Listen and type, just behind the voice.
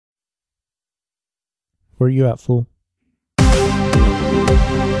Where you at, fool?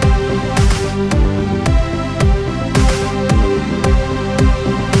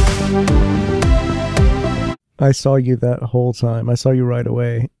 I saw you that whole time. I saw you right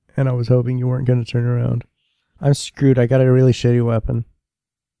away, and I was hoping you weren't going to turn around. I'm screwed. I got a really shitty weapon.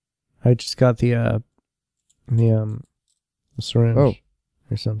 I just got the syringe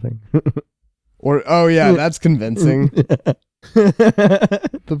or something. Oh yeah, that's convincing.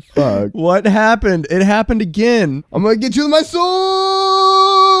 The fuck? What happened? It happened again. I'm gonna get you with my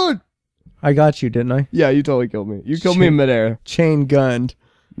sword. I got you, didn't I? Yeah, you totally killed me. You killed me in midair. Chain gunned.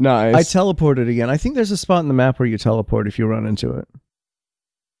 Nice. I teleported again. I think there's a spot in the map where you teleport if you run into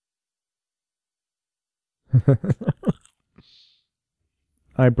it.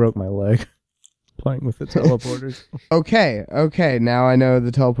 I broke my leg playing with the teleporters. Okay. Now I know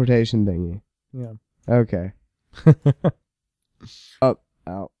the teleportation thingy. Yeah. Okay. Up,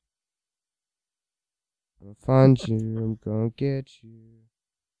 out. I'll find you. I'm gonna get you.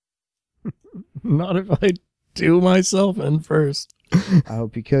 Not if I do myself in first. I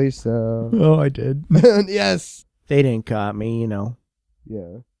hope you kill yourself. Oh, I did. Yes. They didn't got me, you know.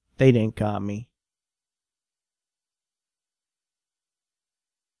 Yeah. They didn't got me.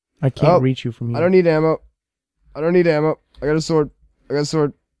 I can't reach you from here. I don't need ammo. I got a sword. I got a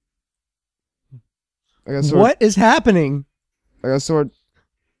sword. What is happening? I got a sword.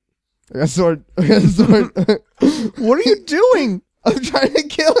 What are you doing? I'm trying to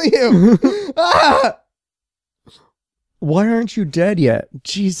kill you. Ah! Why aren't you dead yet?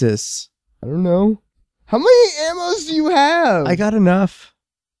 Jesus. I don't know. How many ammos do you have? I got enough.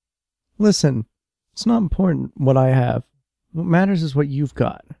 Listen, it's not important what I have. What matters is what you've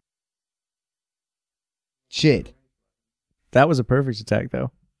got. Shit. That was a perfect attack,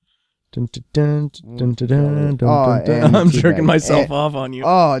 though. Dun, dun, dun, dun, dun, dun, dun, Oh, dun, dun. I'm jerking myself off on you.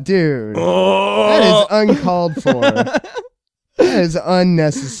 Oh, dude. Oh. That is uncalled for. That is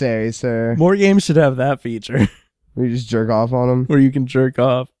unnecessary, sir. More games should have that feature. We just jerk off on them. Where you can jerk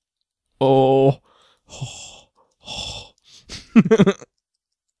off. Oh.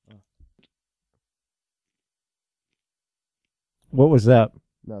 What was that?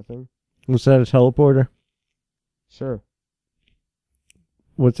 Nothing. Was that a teleporter? Sure.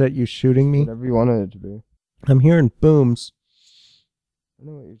 What's that, you shooting me? Whatever you wanted it to be. I'm hearing booms. I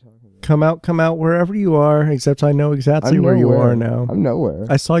know what you're talking about. Come out wherever you are, except I know exactly where you are now. I'm nowhere.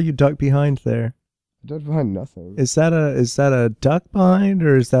 I saw you duck behind there. I ducked behind nothing. Is that a duck behind,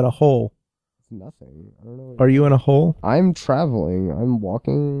 or is that a hole? It's nothing. I don't know. Are you in a hole? I'm traveling. I'm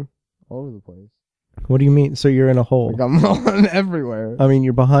walking all over the place. What do you mean? So you're in a hole? Like I'm everywhere. I mean,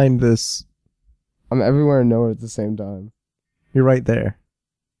 you're behind this. I'm everywhere and nowhere at the same time. You're right there.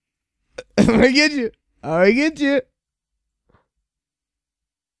 I'm gonna get you.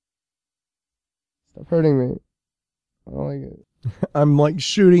 Stop hurting me. I don't like it. I'm like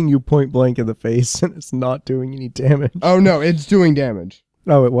shooting you point blank in the face, and it's not doing any damage. Oh no, it's doing damage.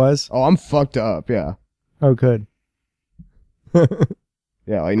 Oh, it was? Oh, I'm fucked up. Yeah. Oh, good.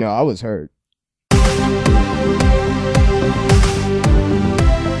 Yeah, like no, I was hurt.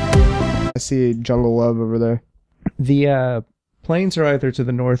 I see jungle love over there. The plains are either to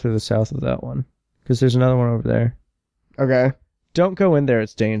the north or the south of that one, because there's another one over there. Okay. Don't go in there.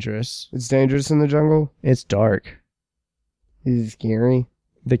 It's dangerous. It's dangerous in the jungle? It's dark. Is it scary?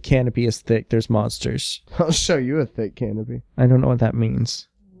 The canopy is thick. There's monsters. I'll show you a thick canopy. I don't know what that means.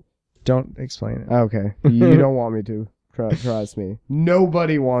 Don't explain it. Okay. You don't want me to. Trust me.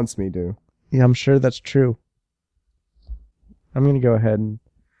 Nobody wants me to. Yeah, I'm sure that's true. I'm going to go ahead and...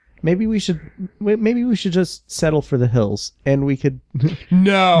 Maybe we should just settle for the hills, and we could...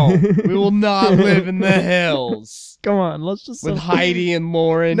 No! We will not live in the hills! Come on, let's just... With Heidi and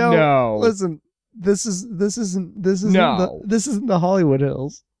Lauren, no. Listen, this isn't No. this isn't the Hollywood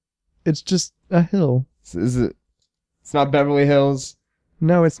Hills. It's just a hill. Is it? It's not Beverly Hills?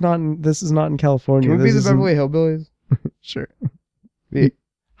 No, it's not. This is not in California. Can we be the Beverly Hillbillies? Sure.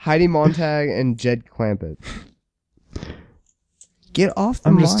 Heidi Montag and Jed Clampett. Get off the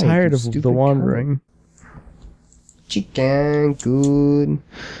I'm mic, just tired you of stupid the wandering. Chicken, good.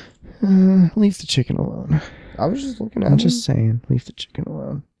 Leave the chicken alone. I was just looking at I'm him. just saying, leave the chicken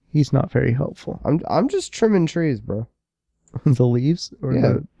alone. He's not very helpful. I'm just trimming trees, bro. The leaves or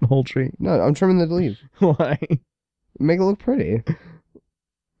the whole tree? No, I'm trimming the leaves. Why? Make it look pretty.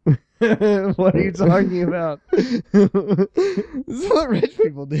 What are you talking about? This is what rich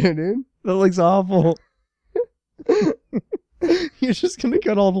people do, dude. That looks awful. You're just gonna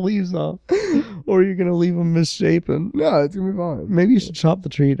cut all the leaves off, or you're gonna leave them misshapen. No, it's gonna be fine. Maybe you should chop the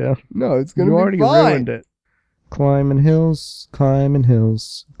tree down. No, it's gonna you be already fine. ruined it. Climbing hills, climbing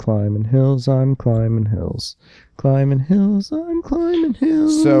hills, climbing hills, I'm climbing hills. Climbing hills, I'm climbing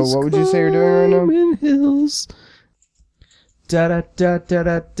hills. So, what would you say you're doing right now? Climbing hills. Da da da da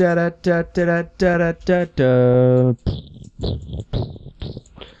da da da da da da da.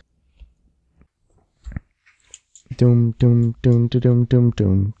 Doom doom doom doom doom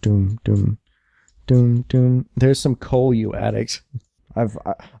doom doom doom doom doom. There's some coal, you addict.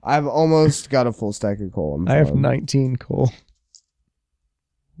 I've almost got a full stack of coal. I have 19 coal.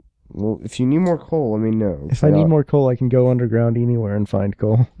 Well, if you need more coal, let me know. If I need more coal, I can go underground anywhere and find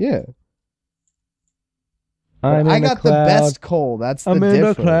coal. Yeah. I got the best coal. That's the I'm in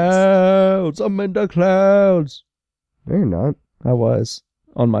difference. the clouds. I'm in the clouds. No, you're not. I was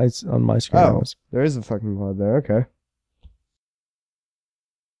on my screen. I Oh, was. there is a fucking cloud there. Okay.